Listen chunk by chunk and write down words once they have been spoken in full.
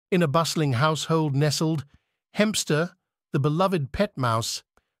In a bustling household nestled, Hemster, the beloved pet mouse,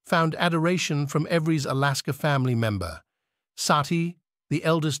 found adoration from every Alaska family member. Sati, the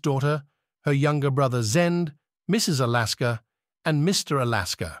eldest daughter, her younger brother Zend, Mrs. Alaska, and Mr.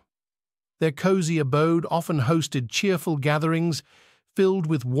 Alaska. Their cozy abode often hosted cheerful gatherings filled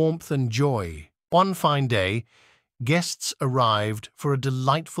with warmth and joy. One fine day, guests arrived for a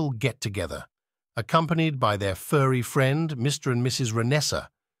delightful get-together, accompanied by their furry friend, Mr. and Mrs. Ranessa,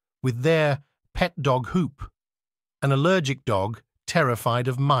 with their pet dog Hoop, an allergic dog terrified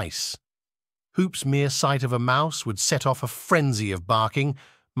of mice. Hoop's mere sight of a mouse would set off a frenzy of barking,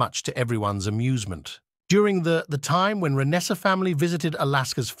 much to everyone's amusement. During the time when Ranessa family visited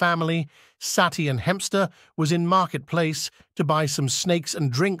Alaska's family, Sati and Hemster was in marketplace to buy some snakes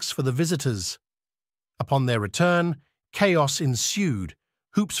and drinks for the visitors. Upon their return, chaos ensued.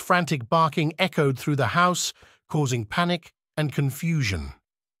 Hoop's frantic barking echoed through the house, causing panic and confusion.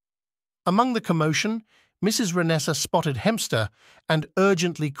 Among the commotion, Mrs. Ranessa spotted Hemster and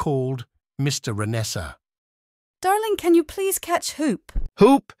urgently called Mr. Ranessa. Darling, can you please catch Hoop?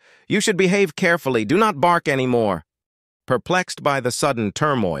 Hoop, you should behave carefully. Do not bark anymore. Perplexed by the sudden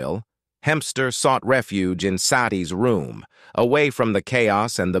turmoil, Hemster sought refuge in Sati's room, away from the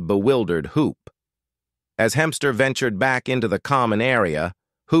chaos and the bewildered Hoop. As Hemster ventured back into the common area,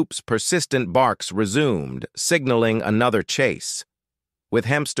 Hoop's persistent barks resumed, signaling another chase. With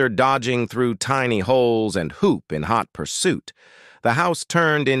Hemster dodging through tiny holes and Hoop in hot pursuit, the house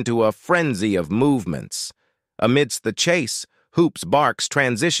turned into a frenzy of movements. Amidst the chase, Hoop's barks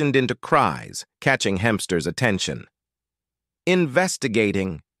transitioned into cries, catching Hemster's attention.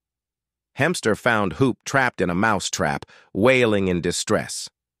 Investigating. Hemster found Hoop trapped in a mousetrap, wailing in distress.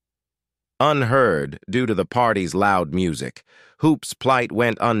 Unheard due to the party's loud music, Hoop's plight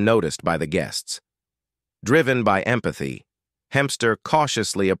went unnoticed by the guests. Driven by empathy, Hemster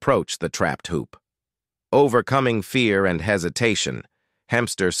cautiously approached the trapped Hoop. Overcoming fear and hesitation,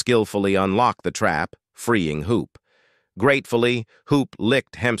 Hemster skillfully unlocked the trap, freeing Hoop. Gratefully, Hoop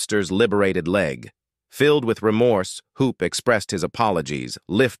licked Hemster's liberated leg. Filled with remorse, Hoop expressed his apologies,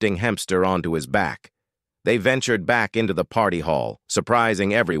 lifting Hemster onto his back. They ventured back into the party hall,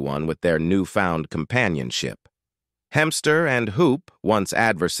 surprising everyone with their newfound companionship. Hemster and Hoop, once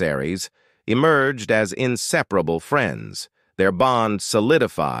adversaries, emerged as inseparable friends, their bond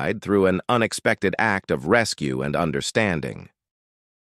solidified through an unexpected act of rescue and understanding.